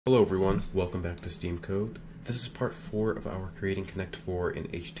Hello everyone, welcome back to SteamCode. This is part 4 of our Creating Connect 4 in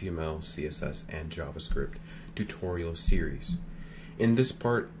HTML, CSS, and JavaScript tutorial series. In this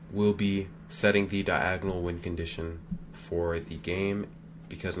part, we'll be setting the diagonal win condition for the game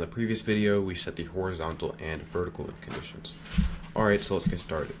because in the previous video we set the horizontal and vertical win conditions. Alright, so let's get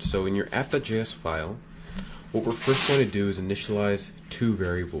started. So in your app.js file, what we're first going to do is initialize two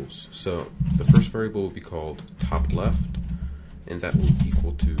variables. So the first variable will be called top left, and that will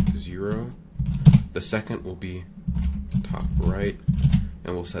equal to 0. The second will be top right,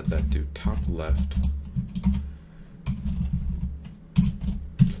 and we'll set that to top left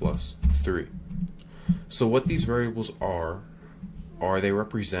plus 3. So what these variables are they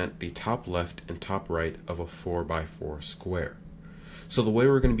represent the top left and top right of a 4x4 square. So the way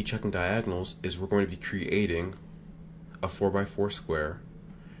we're going to be checking diagonals is we're going to be creating a 4x4 square,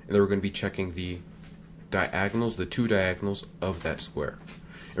 and then we're going to be checking the diagonals, the two diagonals of that square.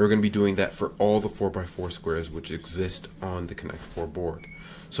 And we're going to be doing that for all the 4x4 squares which exist on the Connect 4 board.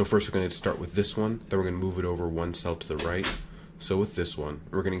 So first we're going to start with this one, then we're going to move it over one cell to the right. So with this one,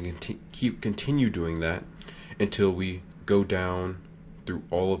 we're going to continue doing that until we go down through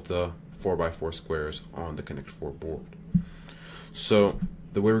all of the 4x4 squares on the Connect 4 board. So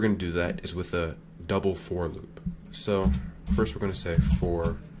the way we're going to do that is with a double for loop. So first we're going to say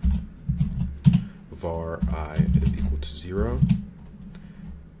for var I is equal to 0,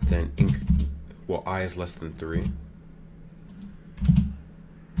 then I is less than 3,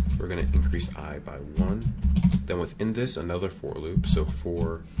 we're going to increase I by 1. Then within this, another for loop, so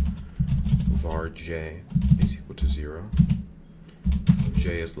for var j is equal to 0,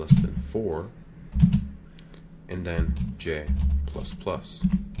 j is less than 4, and then j plus plus.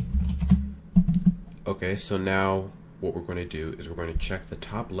 Okay, so now what we're going to do is we're going to check the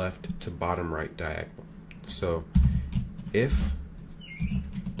top left to bottom right diagonal. So if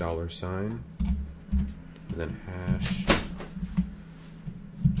 $, and then hash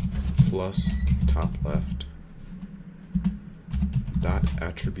plus top left dot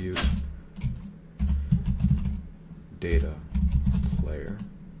attribute data player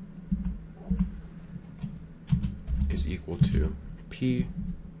is equal to p,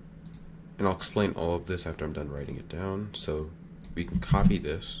 and I'll explain all of this after I'm done writing it down. So we can copy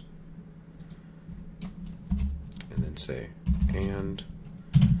this and then say and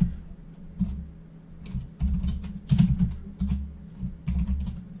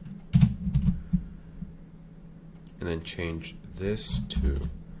then change this to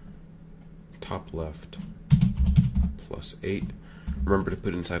top left plus 8. Remember to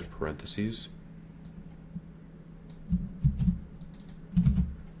put inside of parentheses.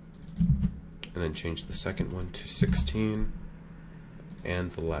 And then change the second one to 16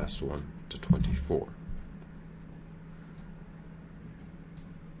 and the last one to 24.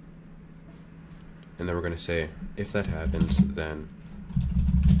 And then we're going to say if that happens, then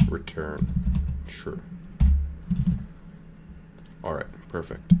return true. Alright,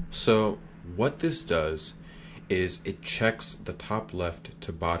 perfect. So what this does is it checks the top left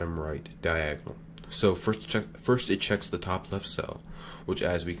to bottom right diagonal. So first it checks the top left cell, which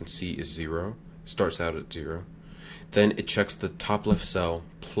as we can see is 0, starts out at 0. Then it checks the top left cell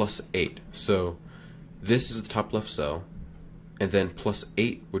plus 8. So this is the top left cell, and then plus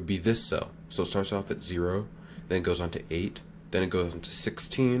 8 would be this cell. So it starts off at 0, then it goes on to 8, then it goes on to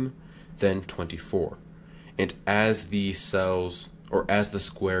 16, then 24. And as the cells, or as the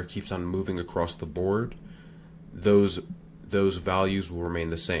square keeps on moving across the board, those values will remain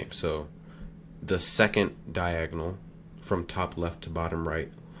the same. So the second diagonal from top left to bottom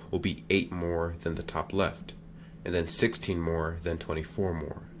right will be 8 more than the top left, and then 16 more than 24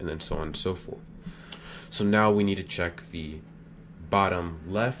 more, and then so on and so forth. So now we need to check the bottom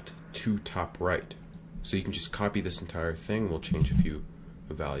left to top right. So you can just copy this entire thing. We'll change a few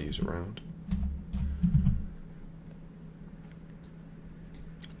values around.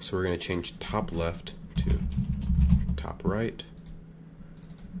 So we're going to change top left to top right.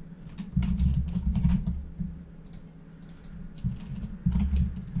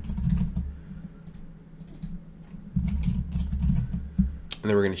 And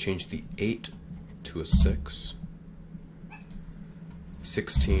then we're going to change the 8 to a 6,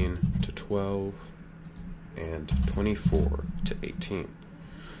 16 to 12, and 24 to 18.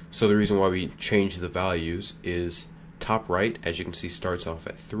 So the reason why we change the values is top right, as you can see, starts off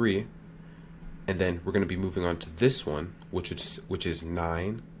at 3, and then we're going to be moving on to this one, which is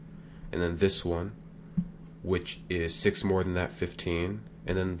 9, and then this one, which is 6 more than that, 15,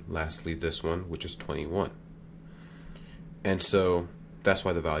 and then lastly this one, which is 21. And so that's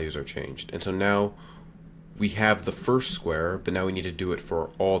why the values are changed. And so now we have the first square, but now we need to do it for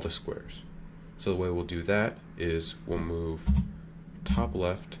all the squares. So the way we'll do that is we'll move top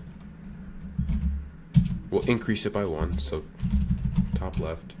left, we'll increase it by 1, so top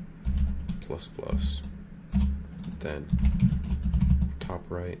left plus plus, then top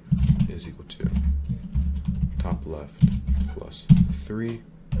right is equal to top left plus 3,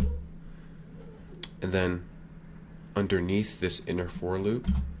 and then underneath this inner for loop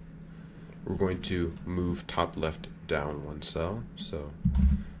we're going to move top left down 1 cell, so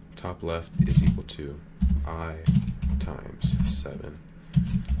top left is equal to I times 7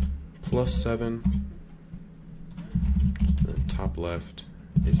 plus 7, and top left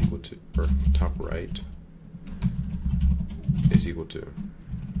is equal to, or top right is equal to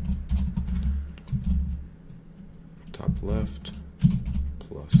top left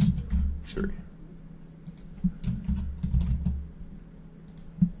plus 3.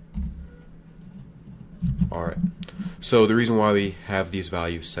 Alright, so the reason why we have these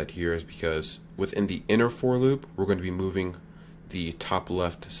values set here is because within the inner for loop we're going to be moving the top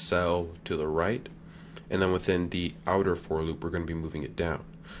left cell to the right, and then within the outer for loop we're going to be moving it down.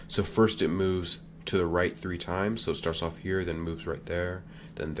 So first it moves to the right 3 times, so it starts off here, then moves right there,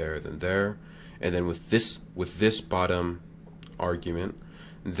 then there, then there, and then with this bottom argument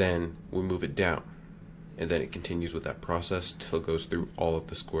then we move it down, and then it continues with that process till it goes through all of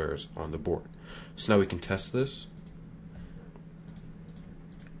the squares on the board. So now we can test this.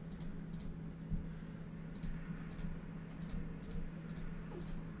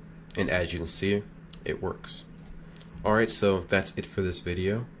 And as you can see, it works. Alright, so that's it for this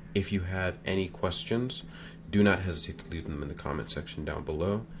video. If you have any questions, do not hesitate to leave them in the comment section down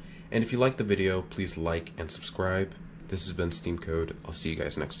below. And if you like the video, please like and subscribe. This has been SteamCode. I'll see you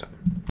guys next time.